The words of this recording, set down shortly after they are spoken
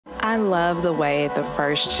I love the way the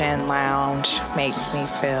First Gen Lounge makes me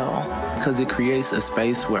feel. Because it creates a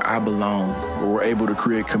space where I belong, where we're able to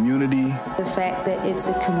create community. The fact that it's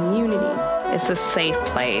a community. It's a safe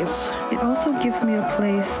place. It also gives me a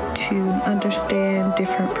place to understand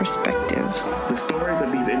different perspectives. The stories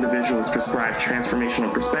of these individuals prescribe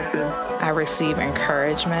transformational perspective. I receive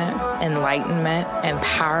encouragement, enlightenment,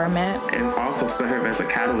 empowerment. And also serve as a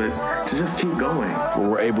catalyst to just keep going. Where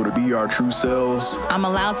we're able to be our true selves. I'm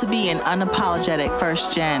allowed to be an unapologetic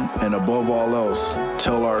first gen. And above all else,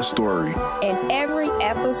 tell our story. And every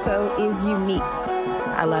episode is unique.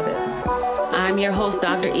 I love it. I'm your host,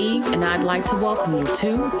 Dr. Eve, and I'd like to welcome you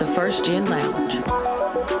to the First Gen Lounge.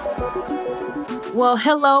 Well,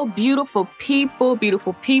 hello, beautiful people.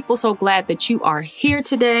 So glad that you are here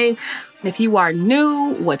today. And if you are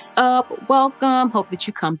new, what's up? Welcome. Hope that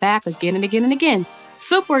you come back again and again and again.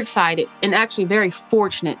 Super excited and actually very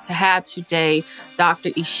fortunate to have today Dr.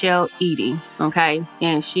 Echell Eady. Okay.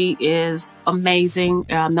 And she is amazing.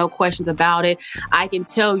 No questions about it. I can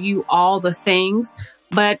tell you all the things,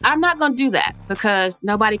 but I'm not going to do that because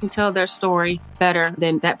nobody can tell their story better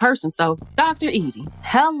than that person. So Dr. Eady,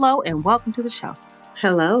 hello and welcome to the show.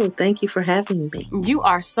 Hello. Thank you for having me. You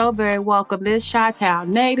are so very welcome. This Chi-Town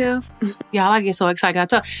native. Y'all, I get so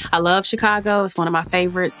excited. I love Chicago. It's one of my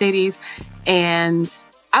favorite cities. And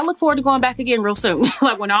I look forward to going back again real soon.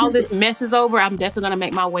 Like when all this mess is over, I'm definitely going to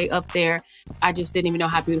make my way up there. I just didn't even know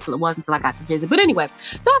how beautiful it was until I got to visit. But anyway,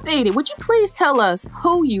 Dr. Eady, would you please tell us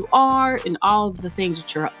who you are and all of the things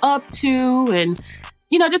that you're up to and,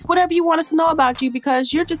 just whatever you want us to know about you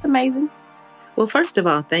because you're just amazing. Well, first of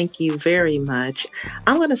all, thank you very much.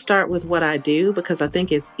 I'm going to start with what I do because I think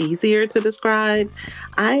it's easier to describe.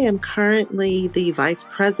 I am currently the Vice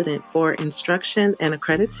President for Instruction and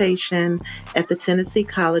Accreditation at the Tennessee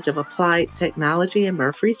College of Applied Technology in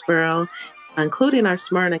Murfreesboro, including our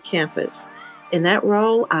Smyrna campus. In that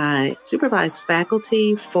role, I supervise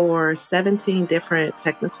faculty for 17 different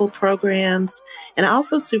technical programs, and I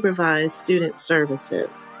also supervise student services.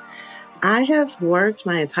 I have worked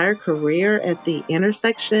my entire career at the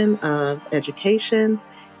intersection of education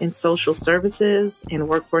and social services and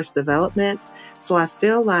workforce development. So I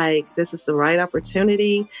feel like this is the right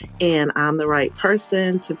opportunity and I'm the right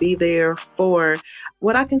person to be there for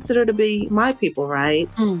what I consider to be my people, right?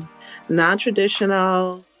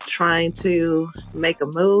 Non-traditional, trying to make a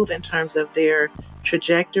move in terms of their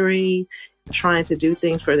trajectory, trying to do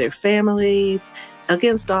things for their families,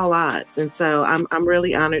 against all odds. And so I'm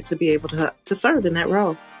really honored to be able to serve in that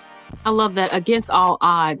role. I love that, against all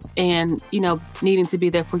odds and, needing to be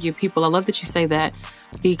there for your people. I love that you say that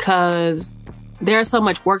because there's so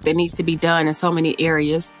much work that needs to be done in so many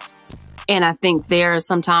areas. And I think there's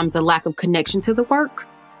sometimes a lack of connection to the work.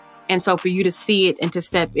 And so for you to see it and to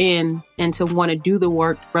step in and to want to do the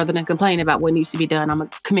work rather than complain about what needs to be done, I'm going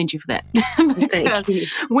to commend you for that. Thank you.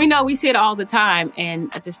 We see it all the time. And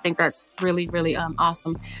I just think that's really, really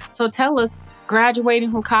awesome. So tell us,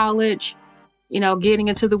 graduating from college, getting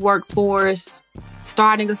into the workforce,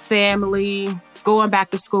 starting a family, going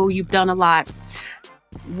back to school, you've done a lot.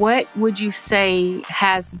 What would you say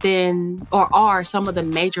has been or are some of the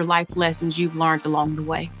major life lessons you've learned along the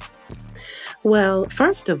way? Well,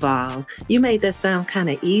 first of all, you made that sound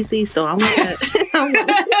kind of easy, so I want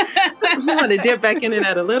to dip back into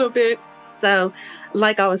that a little bit. So,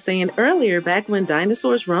 like I was saying earlier, back when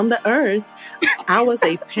dinosaurs roamed the earth, I was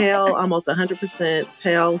a pale, almost 100%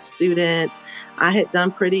 pale student. I had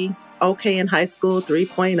done pretty okay in high school,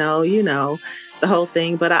 3.0, the whole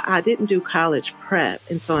thing, but I didn't do college prep.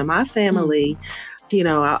 And so in my family,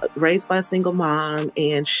 I raised by a single mom,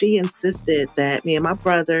 and she insisted that me and my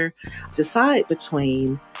brother decide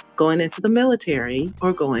between going into the military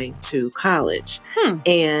or going to college.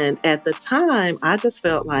 And at the time, I just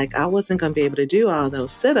felt like I wasn't going to be able to do all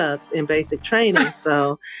those sit-ups in basic training.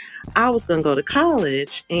 So I was going to go to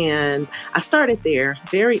college, and I started there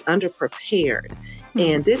very underprepared.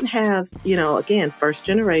 And didn't have, again, first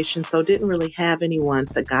generation, so didn't really have anyone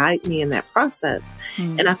to guide me in that process.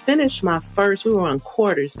 And I finished we were on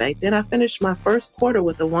quarters back then. I finished my first quarter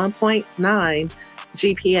with a 1.9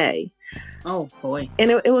 GPA. Oh, boy.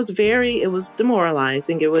 And it was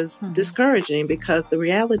demoralizing. It was discouraging because the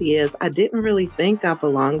reality is I didn't really think I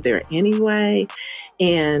belonged there anyway.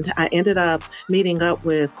 And I ended up meeting up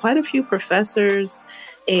with quite a few professors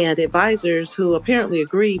and advisors who apparently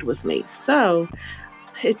agreed with me. So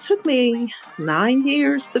it took me 9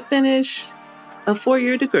 years to finish a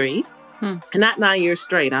 4-year degree. Not 9 years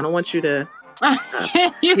straight. I don't want you to...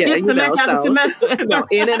 semester. No,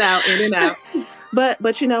 in and out.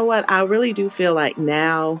 But you know what? I really do feel like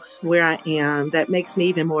now where I am, that makes me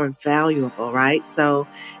even more valuable, right? So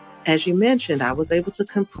as you mentioned, I was able to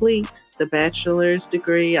complete the bachelor's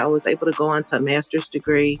degree. I was able to go on to a master's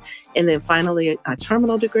degree and then finally a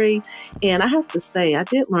terminal degree. And I have to say, I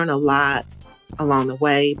did learn a lot along the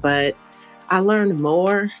way, but I learned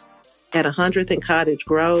more at 100th and Cottage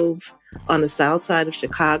Grove on the south side of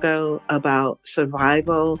Chicago about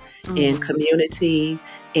survival and community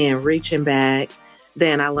and reaching back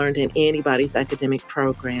than I learned in anybody's academic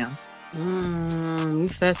program. You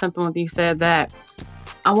said something when you said that.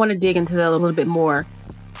 I want to dig into that a little bit more.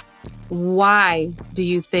 Why do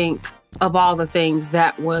you think, of all the things,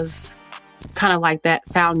 that was kind of like that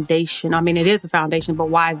foundation? I mean, it is a foundation, but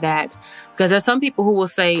why that? Because there's some people who will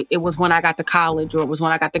say it was when I got to college, or it was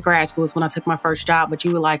when I got to grad school, it was when I took my first job, but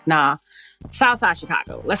you were like, nah, Southside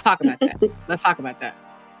Chicago. Let's talk about that. Let's talk about that.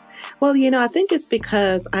 Well, I think it's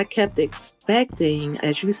because I kept expecting,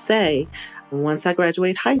 as you say, once I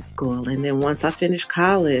graduate high school and then once I finish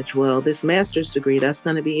college, well, this master's degree, that's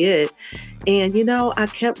going to be it. And, I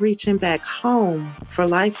kept reaching back home for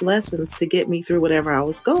life lessons to get me through whatever I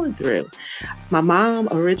was going through. My mom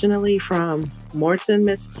originally from Morton,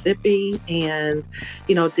 Mississippi, and,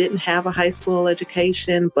 didn't have a high school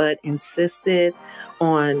education, but insisted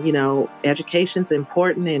on, education's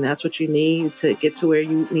important and that's what you need to get to where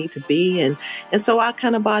you need to be. And so I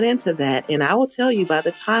kind of bought into that. And I will tell you, by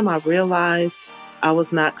the time I realized I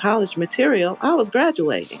was not college material, I was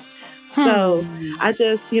graduating. So I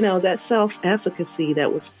just, that self-efficacy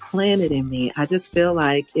that was planted in me, I just feel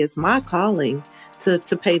like it's my calling to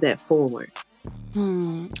pay that forward.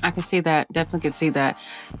 I can see that. Definitely can see that.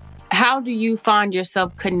 How do you find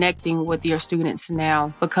yourself connecting with your students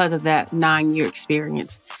now because of that 9-year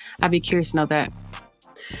experience? I'd be curious to know that.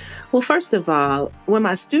 Well, first of all, when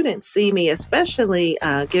my students see me, especially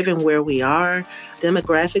given where we are,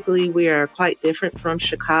 demographically, we are quite different from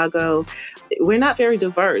Chicago. We're not very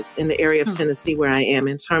diverse in the area of Tennessee where I am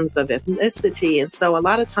in terms of ethnicity. And so a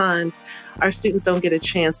lot of times our students don't get a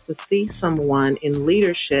chance to see someone in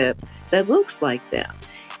leadership that looks like them.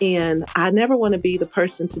 And I never want to be the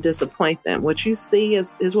person to disappoint them. What you see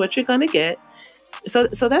is what you're going to get. So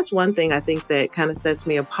that's one thing I think that kind of sets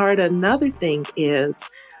me apart. Another thing is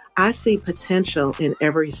I see potential in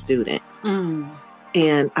every student.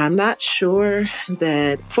 And I'm not sure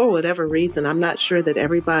that, for whatever reason, I'm not sure that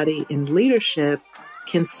everybody in leadership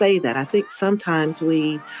can say that. I think sometimes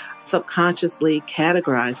we subconsciously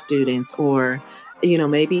categorize students or,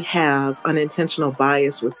 maybe have unintentional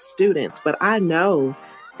bias with students. But I know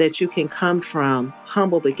that you can come from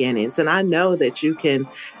humble beginnings. And I know that you can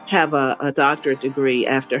have a doctorate degree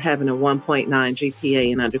after having a 1.9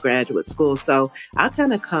 GPA in undergraduate school. So I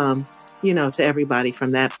kind of come, to everybody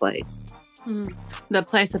from that place. The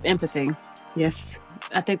place of empathy. Yes.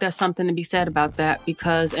 I think there's something to be said about that,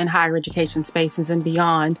 because in higher education spaces and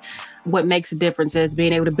beyond, what makes a difference is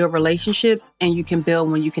being able to build relationships, and you can build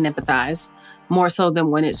when you can empathize, more so than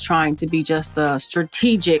when it's trying to be just a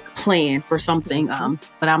strategic plan for something.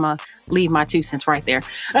 But I'm going to leave my 2 cents right there.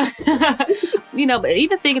 But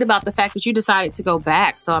even thinking about the fact that you decided to go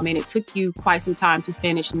back. So, it took you quite some time to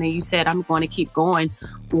finish, and then you said, I'm going to keep going.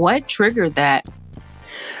 What triggered that?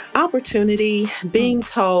 Opportunity, being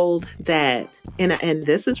told that, and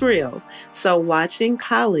this is real. So watching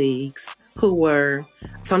colleagues who were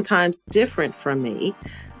sometimes different from me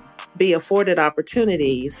be afforded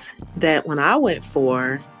opportunities that when I went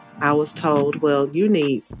for, I was told, well, you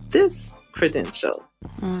need this credential.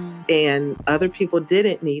 And other people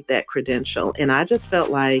didn't need that credential. And I just felt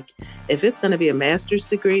like if it's going to be a master's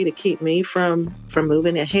degree to keep me from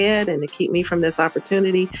moving ahead and to keep me from this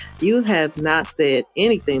opportunity, you have not said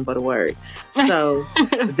anything but a word. So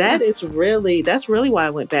that's really why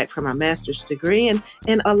I went back for my master's degree.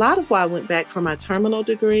 And a lot of why I went back for my terminal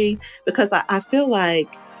degree, because I feel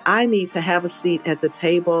like I need to have a seat at the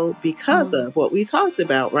table because of what we talked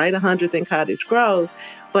about, right? 100th and Cottage Grove.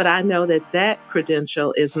 But I know that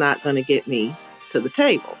credential is not going to get me to the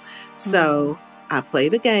table. So I play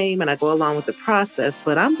the game and I go along with the process,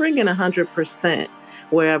 but I'm bringing 100%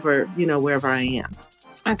 wherever I am.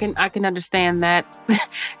 I can understand that,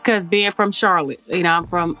 because being from Charlotte, I'm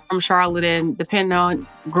from Charlotte, and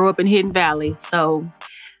grew up in Hidden Valley. So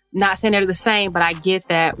not saying they're the same, but I get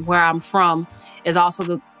that where I'm from is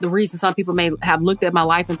also the reason some people may have looked at my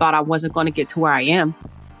life and thought I wasn't going to get to where I am.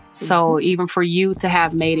 So even for you to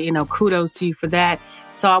have made it, kudos to you for that.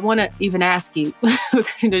 So I want to even ask you,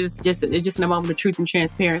 because just in a moment of truth and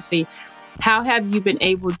transparency, how have you been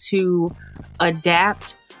able to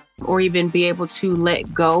adapt or even be able to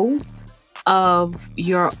let go of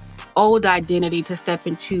your old identity to step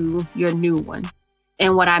into your new one?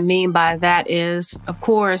 And what I mean by that is, of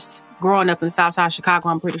course, growing up in South Side Chicago,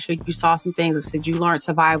 I'm pretty sure you saw some things that said you learned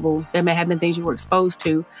survival. There may have been things you were exposed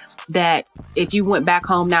to that if you went back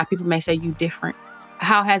home now, people may say you different.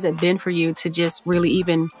 How has it been for you to just really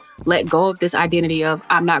even let go of this identity of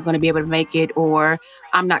I'm not going to be able to make it, or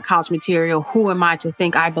I'm not college material? Who am I to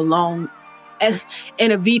think I belong as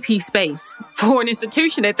in a VP space for an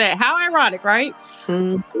institution at that? How ironic, right?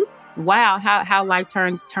 Mm-hmm. Wow. How life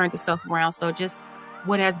turned itself around. So just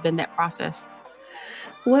what has been that process?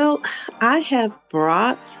 Well, I have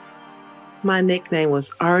brought, my nickname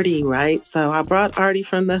was Artie, right? So I brought Artie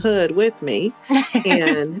from the hood with me,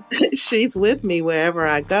 and she's with me wherever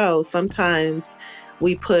I go. Sometimes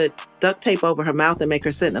we put duct tape over her mouth and make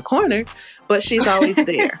her sit in a corner, but she's always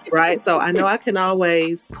there, right? So I know I can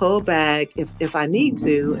always pull back if I need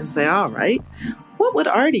to and say, all right, what would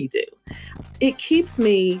Artie do? It keeps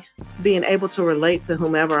me being able to relate to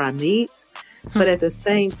whomever I meet. But at the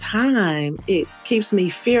same time, it keeps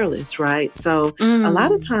me fearless, right? So a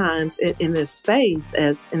lot of times in this space,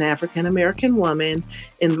 as an African-American woman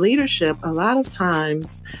in leadership, a lot of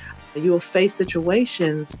times you'll face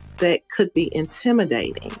situations that could be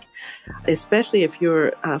intimidating, especially if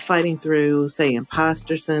you're fighting through, say,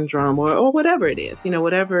 imposter syndrome or whatever it is,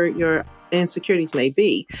 whatever your insecurities may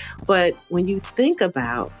be. But when you think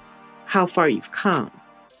about how far you've come,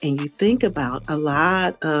 and you think about a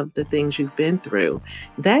lot of the things you've been through,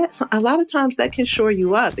 that's a lot of times that can shore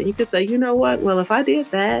you up. And you can say, you know what? Well, if I did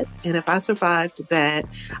that and if I survived that,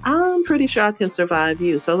 I'm pretty sure I can survive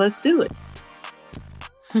you. So let's do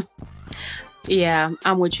it. Yeah,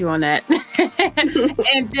 I'm with you on that.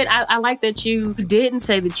 And then I like that you didn't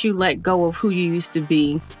say that you let go of who you used to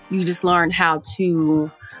be. You just learned how to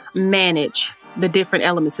manage the different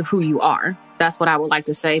elements of who you are. That's what I would like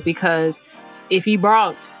to say, because if you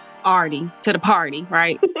brought Artie to the party,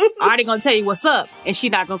 right? Artie gonna tell you what's up, and she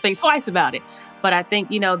not gonna think twice about it. But I think,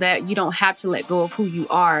 that you don't have to let go of who you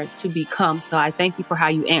are to become. So I thank you for how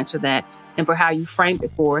you answer that and for how you framed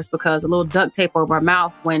it for us, because a little duct tape over our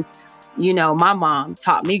mouth when, my mom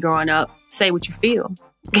taught me growing up, say what you feel.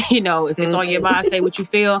 If it's on your mind, say what you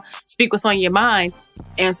feel, speak what's on your mind.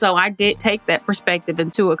 And so I did take that perspective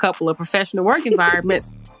into a couple of professional work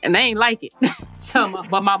environments, and they ain't like it.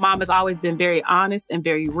 But my mom has always been very honest and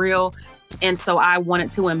very real. And so I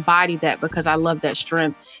wanted to embody that because I love that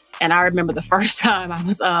strength. And I remember the first time I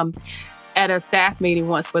was at a staff meeting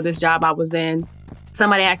once for this job I was in.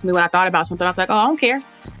 Somebody asked me what I thought about something. I was like, oh, I don't care.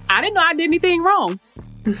 I didn't know I did anything wrong.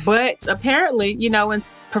 But apparently, in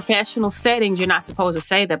professional settings, you're not supposed to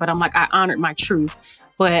say that. But I'm like, I honored my truth.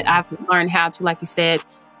 But I've learned how to, like you said,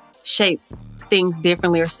 shape things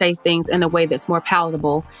differently or say things in a way that's more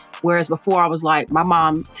palatable. Whereas before I was like, my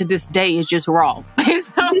mom to this day is just wrong.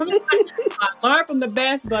 So I learned from the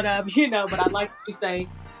best, but but I like to say,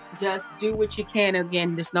 just do what you can.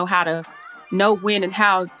 Again, just know how to know when and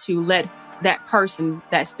how to let that person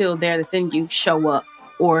that's still there, that's in you, show up.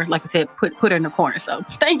 Or, like I said, put her in the corner. So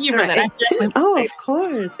thank you for that. Of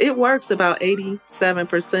course. It works about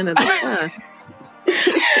 87% of the time.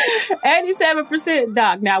 87%,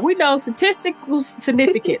 Doc. Now, we know statistical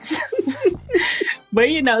significance. But,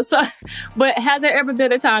 but has there ever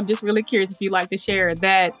been a time, just really curious if you'd like to share,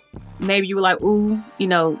 that maybe you were like, ooh,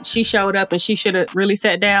 she showed up and she should have really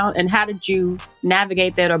sat down? And how did you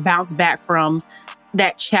navigate that or bounce back from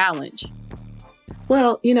that challenge?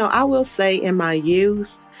 Well, I will say in my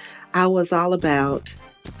youth, I was all about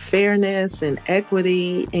fairness and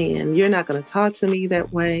equity, and you're not going to talk to me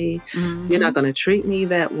that way. Mm-hmm. You're not going to treat me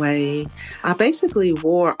that way. I basically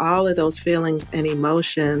wore all of those feelings and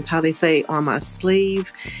emotions, how they say, on my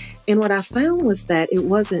sleeve. And what I found was that it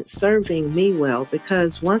wasn't serving me well,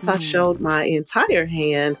 because once I showed my entire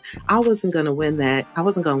hand, I wasn't going to win that. I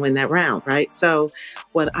wasn't going to win that round, right? So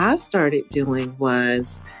what I started doing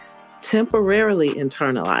was temporarily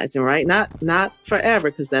internalizing, right? Not forever,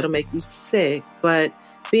 because that'll make you sick, but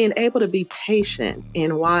being able to be patient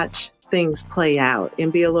and watch things play out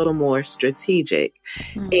and be a little more strategic.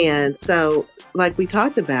 And so, like we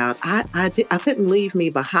talked about, I couldn't leave me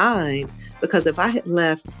behind, because if I had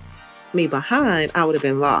left me behind, I would have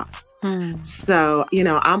been lost. So,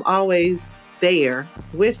 I'm always there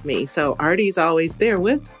with me. So Artie's always there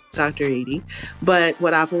with Dr. Eady. But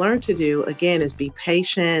what I've learned to do, again, is be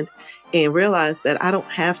patient and realize that I don't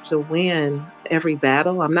have to win every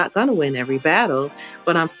battle. I'm not going to win every battle,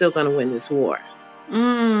 but I'm still going to win this war.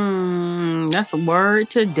 That's a word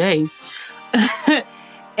today.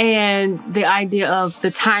 And the idea of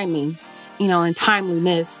the timing, and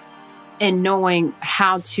timeliness, and knowing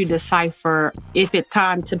how to decipher if it's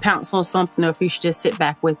time to pounce on something or if you should just sit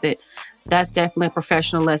back with it. That's definitely a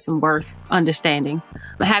professional lesson worth understanding.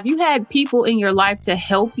 But have you had people in your life to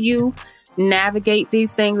help you navigate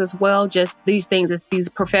these things as well? Just these things, as these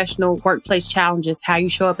professional workplace challenges, how you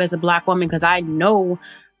show up as a Black woman? Because I know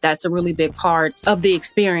that's a really big part of the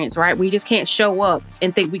experience, right? We just can't show up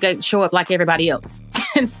and think we got to show up like everybody else.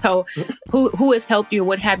 And so who has helped you?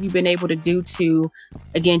 What have you been able to do to,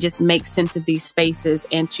 again, just make sense of these spaces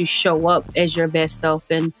and to show up as your best self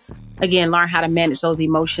and, again, learn how to manage those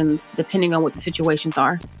emotions depending on what the situations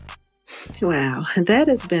are? Wow, that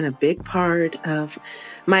has been a big part of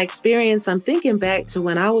my experience. I'm thinking back to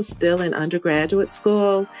when I was still in undergraduate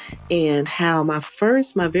school and how my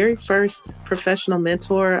very first professional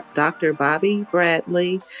mentor, Dr. Bobby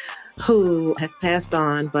Bradley, who has passed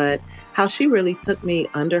on, but how she really took me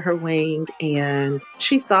under her wing and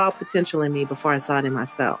she saw potential in me before I saw it in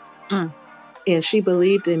myself. And she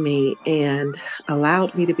believed in me and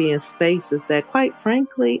allowed me to be in spaces that, quite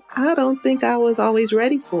frankly, I don't think I was always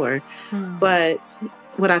ready for. But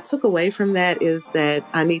what I took away from that is that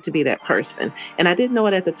I need to be that person. And I didn't know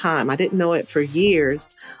it at the time. I didn't know it for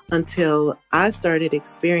years until I started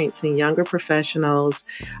experiencing younger professionals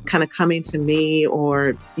kind of coming to me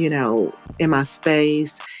or, in my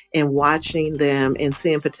space and watching them and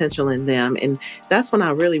seeing potential in them. And that's when I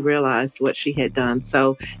really realized what she had done.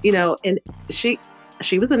 So, and she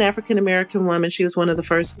was an African-American woman. She was one of the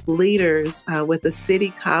first leaders with the city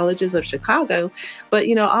colleges of Chicago. But,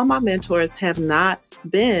 all my mentors have not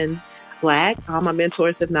been Black. All my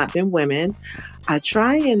mentors have not been women. I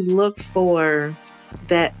try and look for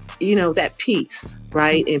that, that peace,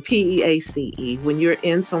 right? And PEACE, when you're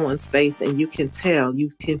in someone's space and you can tell, you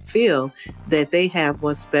can feel that they have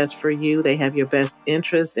what's best for you. They have your best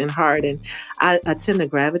interest in heart. And I tend to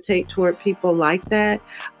gravitate toward people like that.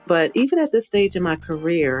 But even at this stage in my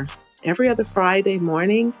career, every other Friday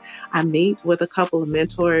morning, I meet with a couple of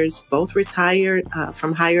mentors, both retired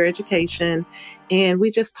from higher education, and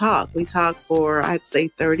we just talk. We talk for, I'd say,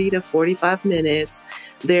 30 to 45 minutes.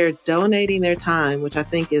 They're donating their time, which I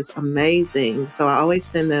think is amazing. So I always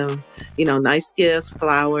send them, nice gifts,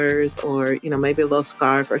 flowers, or, maybe a little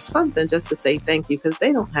scarf or something just to say thank you, because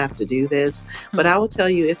they don't have to do this. But I will tell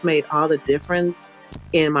you, it's made all the difference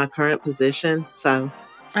in my current position. So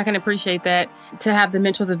I can appreciate that, to have the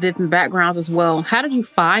mentors of different backgrounds as well. How did you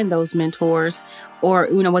find those mentors? Or,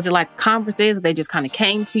 was it like conferences? They just kind of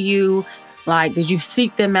came to you? Like, did you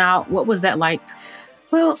seek them out? What was that like?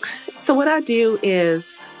 Well, so what I do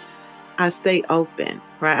is I stay open,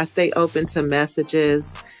 right? I stay open to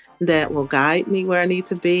messages that will guide me where I need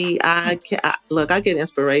to be. I get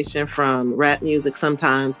inspiration from rap music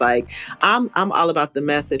sometimes. Like, I'm all about the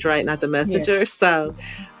message, right? Not the messenger. Yeah. So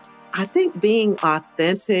I think being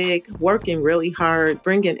authentic, working really hard,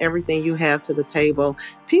 bringing everything you have to the table,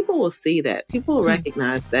 people will see that. People will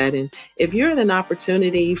recognize that. And if you're in an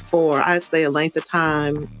opportunity for, I'd say, a length of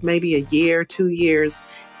time, maybe a year, 2 years,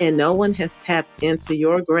 and no one has tapped into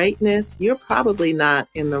your greatness, you're probably not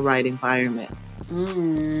in the right environment.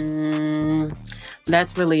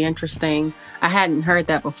 That's really interesting. I hadn't heard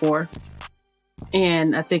that before.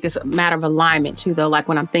 And I think it's a matter of alignment too, though. Like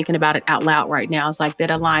when I'm thinking about it out loud right now, it's like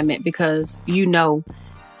that alignment, because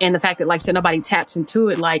and the fact that, like, so nobody taps into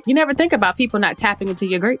it, like, you never think about people not tapping into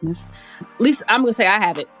your greatness. At least I'm going to say I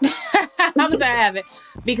have it. I'm going to say I have it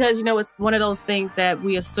because, it's one of those things that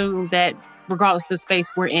we assume that regardless of the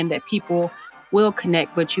space we're in, that people will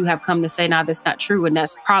connect, but you have come to say, now that's not true. And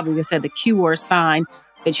that's probably, they said, the cue or sign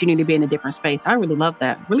that you need to be in a different space. I really love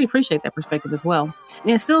that. Really appreciate that perspective as well.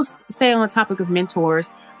 And still staying on the topic of mentors,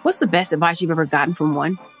 what's the best advice you've ever gotten from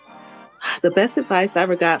one? The best advice I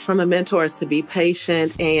ever got from a mentor is to be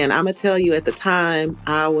patient. And I'm going to tell you, at the time,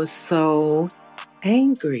 I was so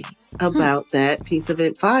angry about that piece of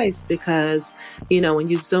advice because, when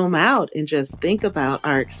you zoom out and just think about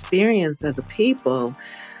our experience as a people,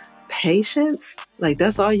 patience, like,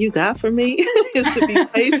 that's all you got for me is to be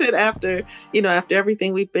patient after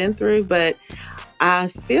everything we've been through. But I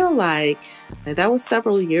feel like, and that was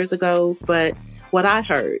several years ago, but what I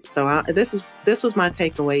heard, this was my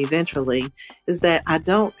takeaway eventually, is that I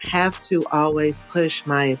don't have to always push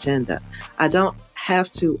my agenda. I don't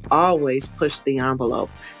have to always push the envelope.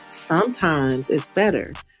 Sometimes it's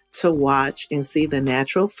better to watch and see the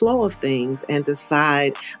natural flow of things and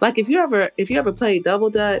decide. Like, if you ever played double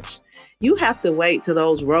dutch, you have to wait till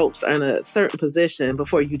those ropes are in a certain position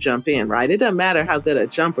before you jump in, right? It doesn't matter how good a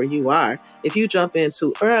jumper you are. If you jump in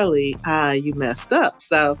too early, you messed up.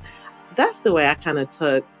 So that's the way I kind of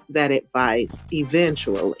took that advice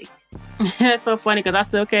eventually. That's so funny because I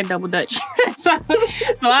still can't double dutch. so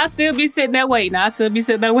I still be sitting there waiting. Like,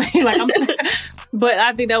 But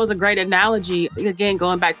I think that was a great analogy. Again,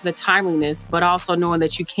 going back to the timeliness, but also knowing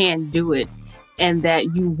that you can do it and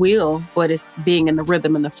that you will, but it's being in the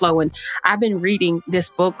rhythm and the flow. And I've been reading this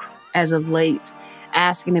book as of late,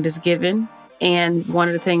 Asking It Is Given. And one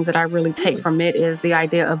of the things that I really take from it is the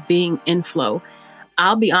idea of being in flow.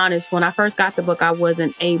 I'll be honest, when I first got the book, I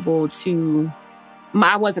wasn't open to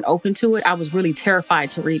it. I was really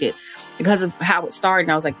terrified to read it because of how it started.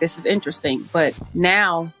 And I was like, this is interesting. But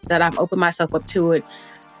now that I've opened myself up to it,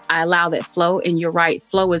 I allow that flow. And you're right,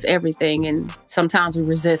 flow is everything. And sometimes we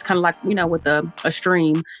resist, kind of like, with a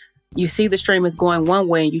stream. You see the stream is going one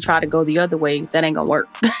way and you try to go the other way, that ain't gonna work.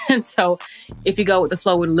 And so if you go with the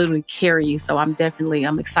flow, it'll literally carry you. So I'm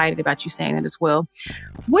excited about you saying that as well.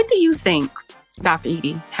 What do you think, Dr.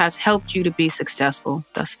 Eady, has helped you to be successful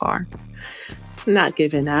thus far? Not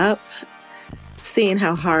giving up, seeing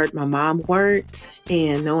how hard my mom worked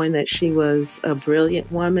and knowing that she was a brilliant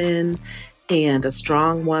woman and a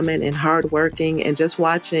strong woman and hardworking, and just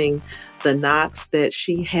watching the knocks that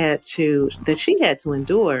she had to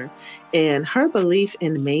endure, and her belief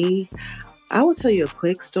in me. I will tell you a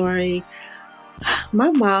quick story. My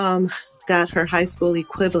mom got her high school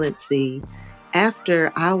equivalency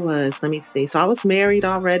after I was, so I was married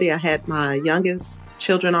already. I had my youngest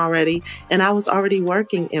children already, and I was already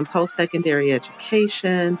working in post-secondary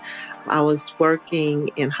education. I was working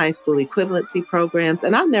in high school equivalency programs,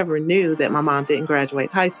 and I never knew that my mom didn't graduate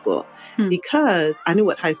high school because I knew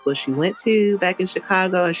what high school she went to back in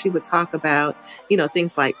Chicago, and she would talk about,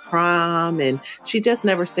 things like prom, and she just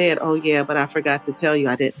never said, oh yeah, but I forgot to tell you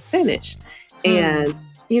I didn't finish. And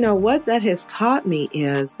what that has taught me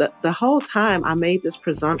is that the whole time I made this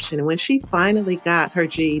presumption, and when she finally got her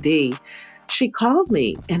GED, she called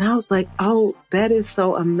me and I was like, oh, that is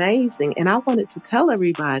so amazing. And I wanted to tell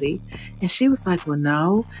everybody. And she was like, well,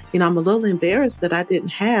 no, I'm a little embarrassed that I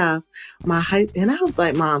didn't have my height. And I was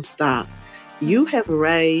like, Mom, stop. You have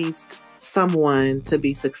raised someone to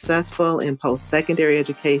be successful in post-secondary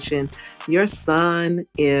education. Your son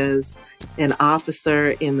is an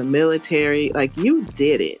officer in the military. Like, you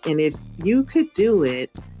did it. And if you could do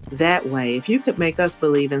it that way, if you could make us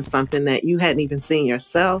believe in something that you hadn't even seen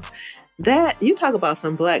yourself, that, you talk about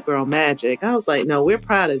some Black girl magic. I was like, no, we're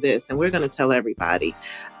proud of this and we're going to tell everybody.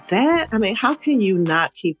 How can you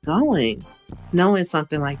not keep going knowing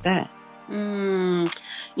something like that? You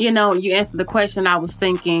answered the question I was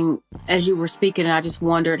thinking as you were speaking, and I just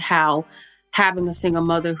wondered how having a single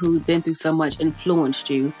mother who'd been through so much influenced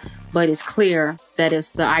you. But it's clear that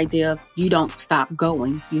it's the idea of you don't stop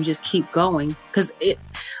going. You just keep going. Because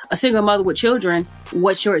a single mother with children,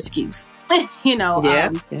 what's your excuse?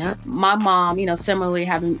 My mom, similarly,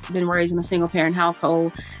 having been raised in a single parent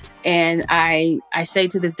household. And I say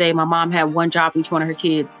to this day, my mom had one job for each one of her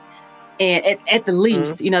kids. And at the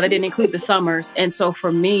least, they didn't include the summers. And so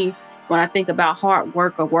for me, when I think about hard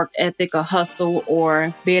work or work ethic or hustle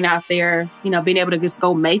or being out there, being able to just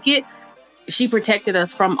go make it, she protected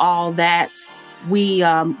us from all that we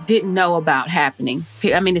didn't know about happening.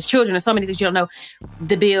 As children, there's so many things you don't know.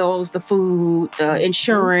 The bills, the food, the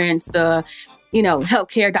insurance, the,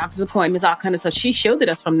 healthcare, doctor's appointments, all kind of stuff. She shielded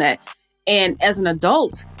us from that. And as an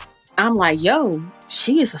adult, I'm like, yo,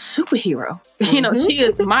 she is a superhero. She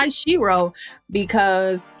is my shero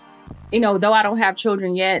because, though I don't have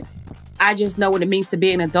children yet, I just know what it means to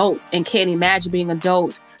be an adult and can't imagine being an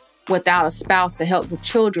adult without a spouse to help with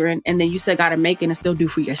children. And then you still got to make it and still do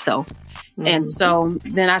for yourself. And so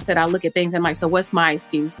then I said, I look at things and I'm like, so what's my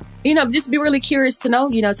excuse? Just be really curious to know,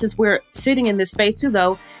 since we're sitting in this space too,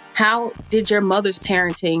 though, how did your mother's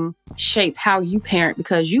parenting shape how you parent?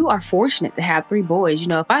 Because you are fortunate to have 3 boys.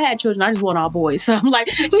 If I had children, I just want all boys. So I'm like,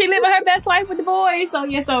 she living her best life with the boys. So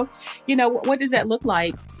what does that look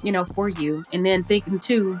like, for you? And then thinking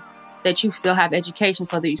too, that you still have education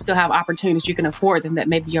so that you still have opportunities you can afford them that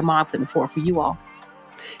maybe your mom couldn't afford for you all.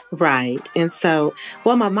 Right. And so,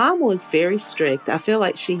 my mom was very strict. I feel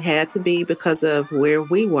like she had to be because of where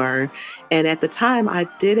we were. And at the time, I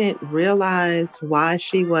didn't realize why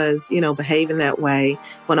she was, behaving that way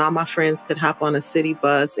when all my friends could hop on a city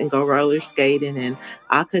bus and go roller skating. And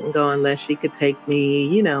I couldn't go unless she could take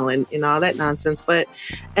me, and all that nonsense. But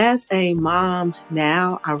as a mom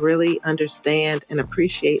now, I really understand and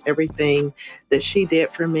appreciate everything that she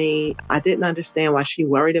did for me. I didn't understand why she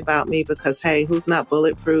worried about me because, hey, who's not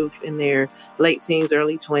bulletproof in their late teens,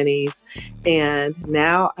 early 20s? And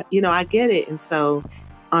now, I get it. And so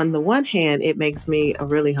on the one hand, it makes me a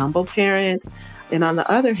really humble parent. And on the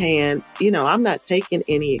other hand, I'm not taking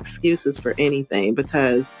any excuses for anything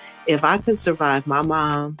because if I could survive my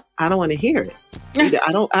mom, I don't want to hear it.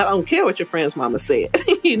 I don't care what your friend's mama said.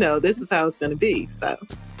 This is how it's going to be. So.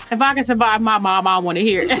 If I can survive my mom, I want to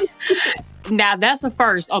hear it. Now that's a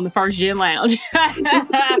first on the First Gen Lounge. But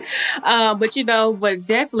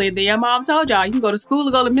definitely your mom told y'all you can go to school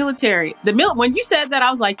or go to military. When you said that, I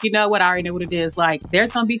was like, you know what? I already know what it is. Like,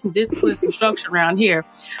 there's going to be some discipline, some structure around here.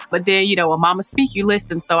 But then, when mama speak, you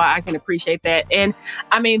listen. So I can appreciate that. And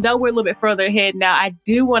I mean, though we're a little bit further ahead now, I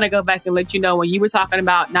do want to go back and let you know when you were talking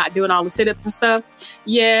about not doing all the sit-ups and stuff.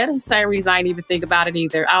 Yeah, that's the same reason I didn't even think about it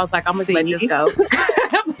either. I was like, I'm going to let this go.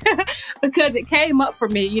 Because it came up for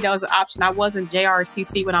me, as an option. I was in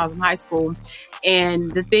JRTC when I was in high school.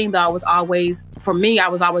 And the thing that I was always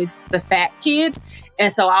the fat kid.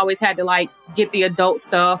 And so I always had to get the adult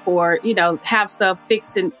stuff or, have stuff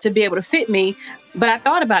fixed to be able to fit me. But I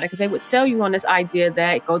thought about it because they would sell you on this idea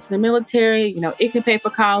that go to the military, it can pay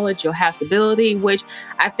for college, you'll have stability, which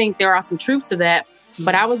I think there are some truth to that.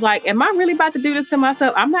 But I was like, am I really about to do this to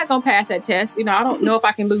myself? I'm not going to pass that test. I don't know if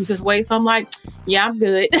I can lose this weight. So I'm like, yeah, I'm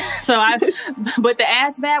good. But the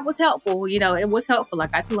ASVAB was helpful. It was helpful. I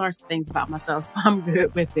got to learn some things about myself. So I'm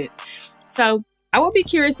good with it. So I would be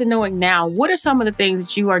curious in knowing now, what are some of the things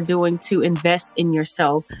that you are doing to invest in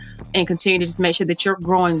yourself and continue to just make sure that you're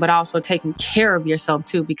growing, but also taking care of yourself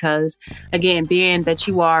too? Because again, being that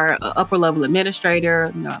you are an upper level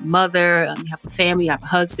administrator, a mother, you have a family, you have a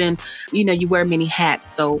husband, you wear many hats.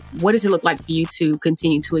 So what does it look like for you to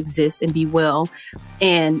continue to exist and be well?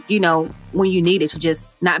 And, when you need it to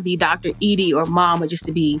just not be Dr. Eady or mom, but just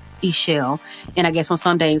to be Echell. And I guess on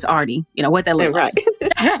some days, Artie, what that looks like.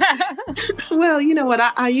 Well, you know what?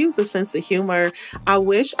 I use a sense of humor. I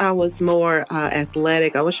wish I was more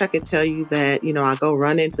athletic. I wish I could tell you that, I go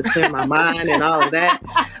running to clear my mind and all of that.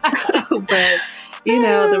 But,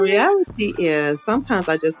 the reality is sometimes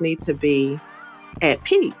I just need to be at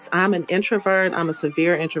peace. I'm an introvert. I'm a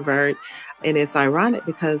severe introvert. And it's ironic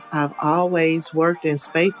because I've always worked in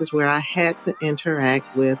spaces where I had to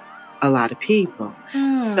interact with a lot of people.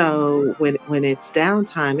 So when it's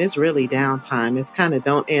downtime, it's really downtime. It's kind of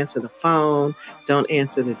don't answer the phone, don't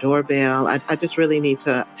answer the doorbell. I just really need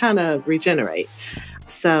to kind of regenerate.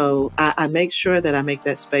 So I make sure that I make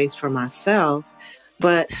that space for myself.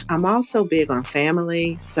 But I'm also big on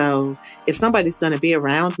family. So if somebody's going to be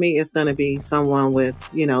around me, it's going to be someone with,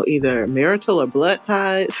 either marital or blood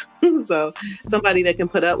ties. So somebody that can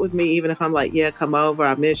put up with me, even if I'm like, yeah, come over,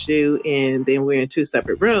 I miss you. And then we're in two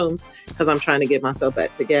separate rooms because I'm trying to get myself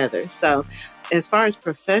back together. So as far as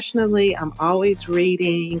professionally, I'm always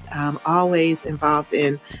reading. I'm always involved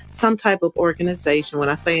in some type of organization. When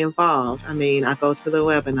I say involved, I mean, I go to the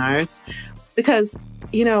webinars because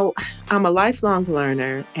I'm a lifelong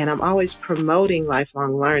learner and I'm always promoting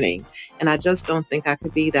lifelong learning. And I just don't think I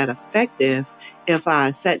could be that effective if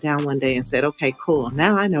I sat down one day and said, okay, cool.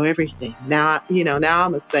 Now I know everything. Now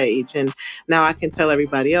I'm a sage and now I can tell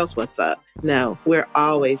everybody else what's up. No, we're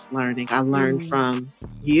always learning. I learned from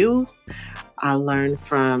youth. I learned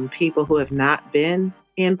from people who have not been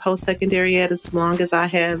in post-secondary ed as long as I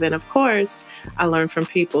have. And of course, I learned from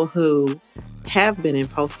people who have been in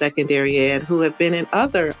post-secondary ed, who have been in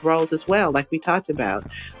other roles as well, like we talked about,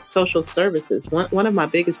 social services. One of my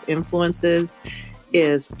biggest influences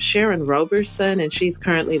is Sharon Roberson, and she's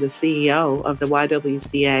currently the CEO of the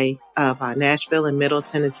YWCA of Nashville and Middle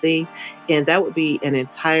Tennessee. And that would be an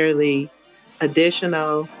entirely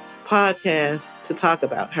additional podcast to talk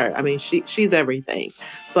about her. I mean, she's everything.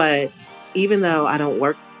 But even though I don't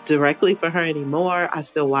work directly for her anymore, I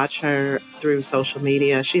still watch her through social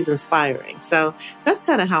media. She's inspiring. So that's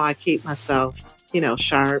kind of how I keep myself,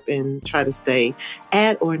 sharp and try to stay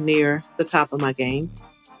at or near the top of my game.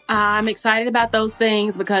 I'm excited about those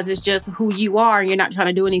things because it's just who you are. You're not trying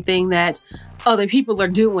to do anything that other people are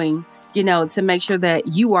doing, to make sure that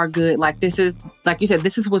you are good. Like this is, like you said,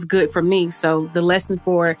 this is what's good for me. So the lesson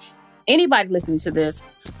for anybody listening to this,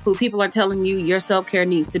 who people are telling you your self-care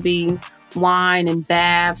needs to be wine and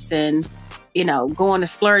baths and, going to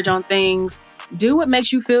splurge on things, do what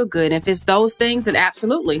makes you feel good. If it's those things, then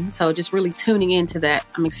absolutely. So just really tuning into that.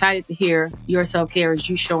 I'm excited to hear your self-care as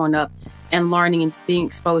you showing up and learning and being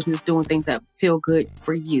exposed and just doing things that feel good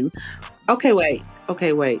for you. Okay, wait.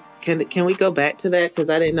 Can we go back to that? Because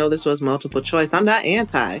I didn't know this was multiple choice. I'm not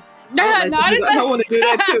anti. I want to do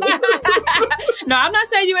that too. No, I'm not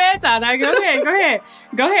saying you anti. Now,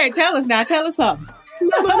 go ahead. Tell us something.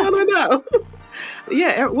 No.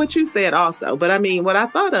 Yeah, what you said also. But I mean, what I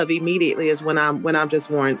thought of immediately is when I'm worn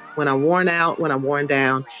out, when I'm worn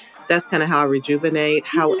down, that's kind of how I rejuvenate.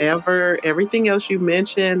 Mm-hmm. However, everything else you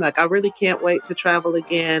mentioned, I really can't wait to travel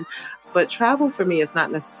again. But travel for me is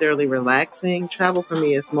not necessarily relaxing. Travel for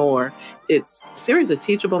me is more, it's a series of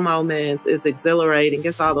teachable moments, it's exhilarating,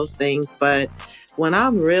 it's all those things. But when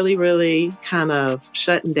I'm really, really kind of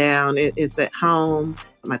shutting down, it's at home,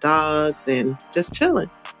 my dogs, and just chilling.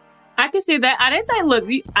 I can see that. I didn't say, look,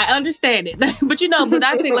 I understand it, but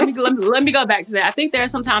I think, let me go back to that. I think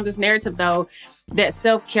there's sometimes this narrative though, that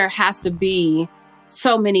self-care has to be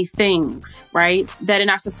so many things, right? That in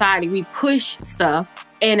our society, we push stuff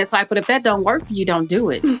and it's like, but if that don't work for you, don't do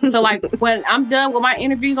it. So like when I'm done with my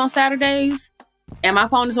interviews on Saturdays and my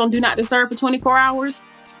phone is on Do Not Disturb for 24 hours,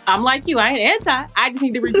 I'm like you, I ain't anti. I just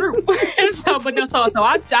need to regroup. So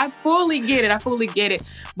I fully get it. I fully get it.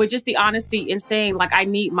 But just the honesty in saying, like, I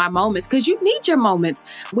need my moments, because you need your moments.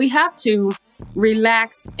 We have to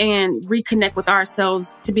relax and reconnect with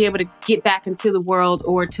ourselves to be able to get back into the world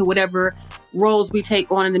or to whatever roles we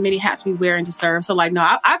take on and the many hats we wear and to serve. So like, no,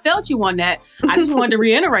 I felt you on that. I just wanted to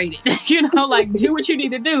reiterate it, like do what you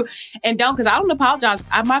need to do and don't, because I don't apologize.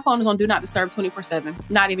 My phone is on Do Not Disturb 24/7.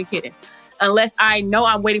 Not even kidding. Unless I know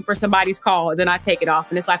I'm waiting for somebody's call, then I take it off.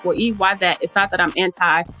 And it's like, well, Eve, why that? It's not that I'm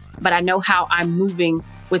anti, but I know how I'm moving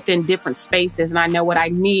within different spaces and I know what I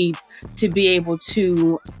need to be able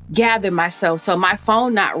to gather myself. So my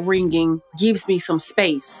phone not ringing gives me some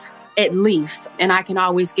space, at least, and I can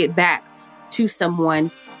always get back to someone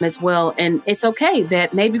as well. And it's okay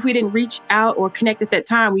that maybe if we didn't reach out or connect at that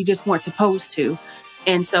time, we just weren't supposed to.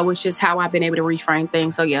 And so it's just how I've been able to reframe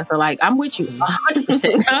things. So yeah, so like, I'm with you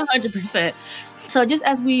 100%, 100%. So just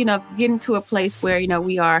as we, get into a place where,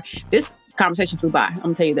 this conversation flew by. I'm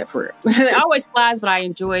gonna tell you that for real. It always flies, but I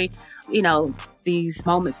enjoy, these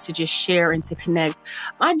moments to just share and to connect.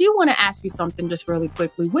 I do want to ask you something just really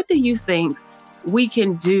quickly. What do you think we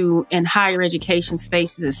can do in higher education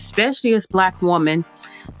spaces, especially as Black women,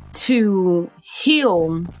 to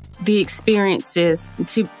heal the experiences,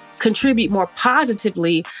 to contribute more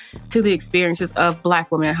positively to the experiences of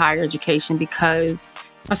Black women in higher education? Because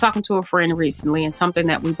I was talking to a friend recently, and something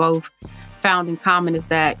that we both found in common is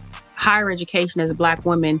that higher education as a Black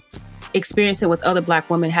woman, experiencing with other Black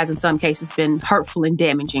women has in some cases been hurtful and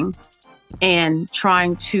damaging. And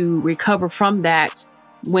trying to recover from that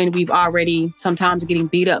when we've already sometimes getting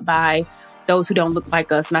beat up by those who don't look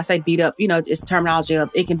like us. And I say beat up, it's terminology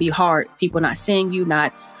of it can be hard. People not seeing you,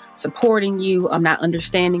 not supporting you, not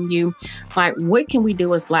understanding you. Like, what can we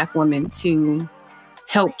do as Black women to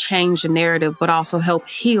help change the narrative, but also help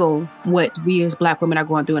heal what we as Black women are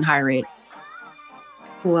going through in higher ed?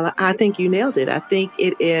 Well, I think you nailed it. I think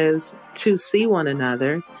it is to see one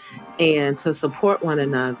another and to support one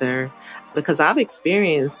another, because I've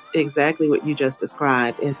experienced exactly what you just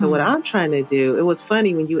described. And so what I'm trying to do, it was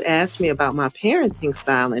funny when you asked me about my parenting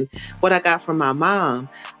style and what I got from my mom.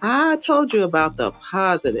 I told you about the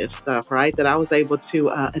positive stuff, right? That I was able to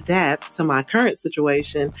adapt to my current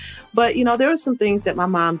situation. But, there were some things that my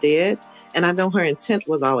mom did, and I know her intent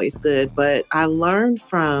was always good, but I learned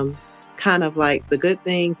from kind of like the good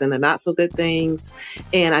things and the not so good things.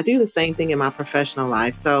 And I do the same thing in my professional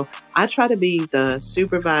life. So I try to be the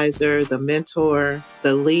supervisor, the mentor,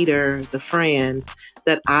 the leader, the friend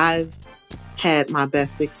that I've had my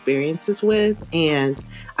best experiences with. And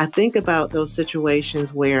I think about those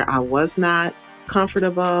situations where I was not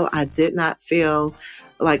comfortable. I did not feel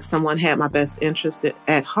like someone had my best interest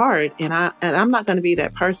at heart. And I'm not going to be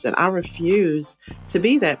that person. I refuse to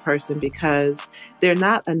be that person, because there are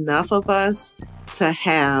not enough of us to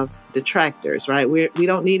have detractors, right? We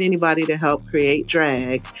don't need anybody to help create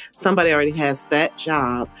drag. Somebody already has that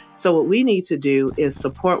job. So what we need to do is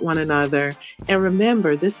support one another. And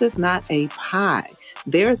remember, this is not a pie.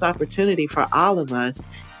 There's opportunity for all of us.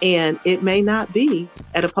 And it may not be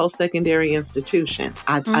at a post-secondary institution.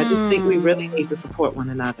 I just think we really need to support one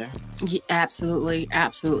another. Yeah, absolutely.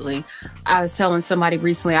 Absolutely. I was telling somebody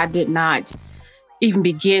recently, I did not even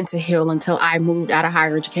begin to heal until I moved out of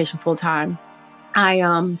higher education full time. I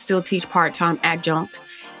still teach part-time adjunct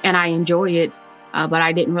and I enjoy it. But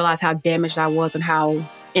I didn't realize how damaged I was and how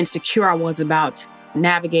insecure I was about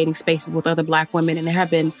navigating spaces with other Black women. And there have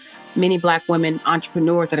been many Black women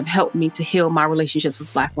entrepreneurs that have helped me to heal my relationships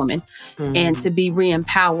with Black women and to be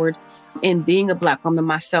re-empowered in being a Black woman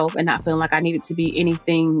myself and not feeling like I needed to be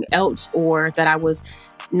anything else or that I was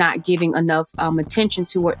not giving enough attention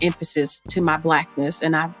to or emphasis to my Blackness.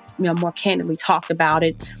 And I've more candidly talked about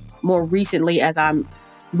it more recently as I'm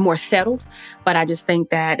more settled. But I just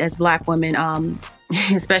think that as Black women,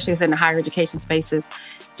 especially as in the higher education spaces,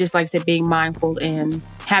 just like I said, being mindful and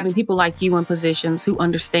having people like you in positions who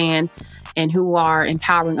understand and who are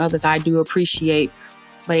empowering others, I do appreciate.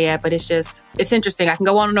 But yeah, but it's interesting. I can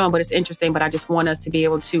go on and on, but it's interesting. But I just want us to be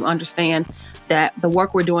able to understand that the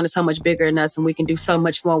work we're doing is so much bigger than us and we can do so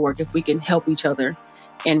much more work if we can help each other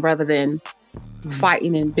and rather than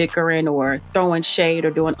fighting and bickering or throwing shade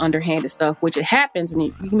or doing underhanded stuff, which it happens. And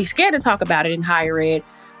you can be scared to talk about it in higher ed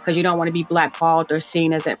because you don't want to be blackballed or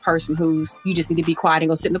seen as that person who's, you just need to be quiet and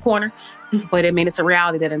go sit in the corner. But I mean, it's a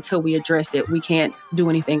reality that until we address it, we can't do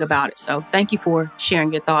anything about it. So thank you for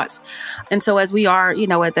sharing your thoughts. And so as we are,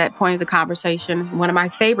 at that point of the conversation, one of my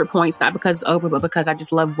favorite points, not because it's over, but because I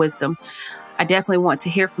just love wisdom, I definitely want to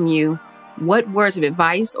hear from you. What words of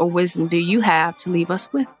advice or wisdom do you have to leave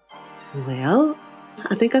us with? Well,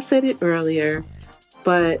 I think I said it earlier,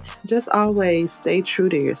 but just always stay true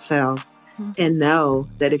to yourself and know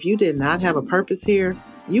that if you did not have a purpose here,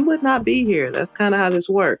 you would not be here. That's kind of how this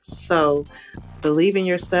works. So believe in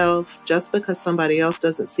yourself. Just because somebody else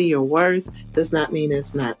doesn't see your worth does not mean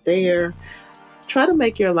it's not there. Try to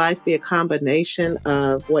make your life be a combination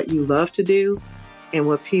of what you love to do and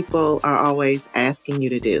what people are always asking you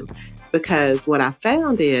to do. Because what I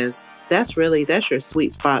found is that's your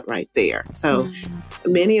sweet spot right there. So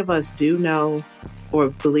many of us do know or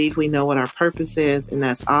believe we know what our purpose is, and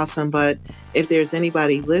that's awesome. But if there's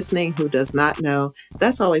anybody listening who does not know,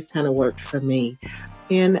 that's always kind of worked for me.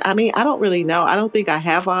 And I mean, I don't really know. I don't think I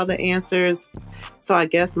have all the answers. So I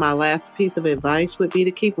guess my last piece of advice would be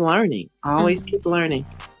to keep learning. Always keep learning.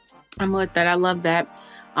 I'm with that. I love that.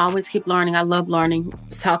 Always keep learning. I love learning. I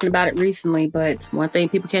was talking about it recently, but one thing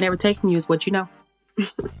people can't ever take from you is what you know.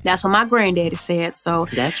 That's what my granddaddy said. So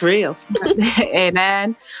that's real.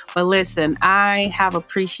 Amen. But listen, I have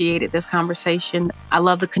appreciated this conversation. I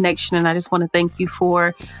love the connection. And I just want to thank you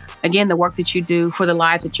for, again, the work that you do, for the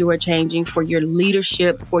lives that you are changing, for your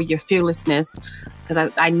leadership, for your fearlessness. Because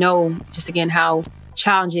I know just, again, how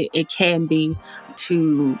challenging it can be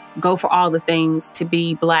to go for all the things, to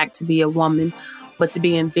be Black, to be a woman, but to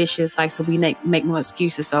be ambitious, so we make no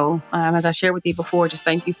excuses. So as I shared with you before, just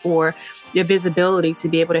thank you for your visibility to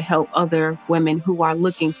be able to help other women who are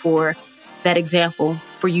looking for that example,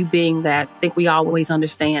 for you being that. I think we always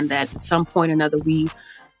understand that at some point or another, we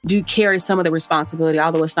do carry some of the responsibility,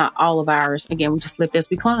 although it's not all of ours. Again, we just lift as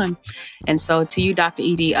we climb. And so to you, Dr.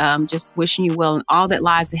 Eady, just wishing you well in all that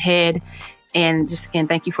lies ahead. And just again,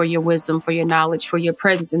 thank you for your wisdom, for your knowledge, for your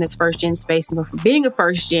presence in this first gen space, and for being a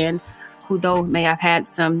first gen who, though may have had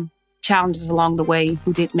some challenges along the way,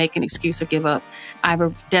 who didn't make an excuse or give up. I've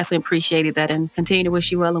definitely appreciated that and continue to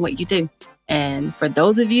wish you well in what you do. And for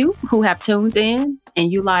those of you who have tuned in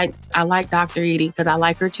and I like Dr. Eady because I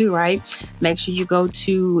like her too, right? Make sure you go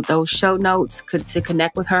to those show notes to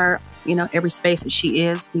connect with her, every space that she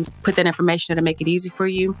is. We put that information to make it easy for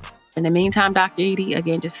you. In the meantime, Dr. Eady,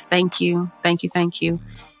 again, just thank you. Thank you. Thank you.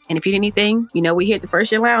 And if you need anything, we here at the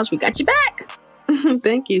First Gen Lounge, we got you back.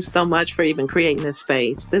 Thank you so much for even creating this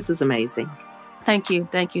space. This is amazing. Thank you.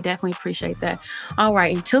 Thank you. Definitely appreciate that. All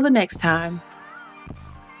right. Until the next time,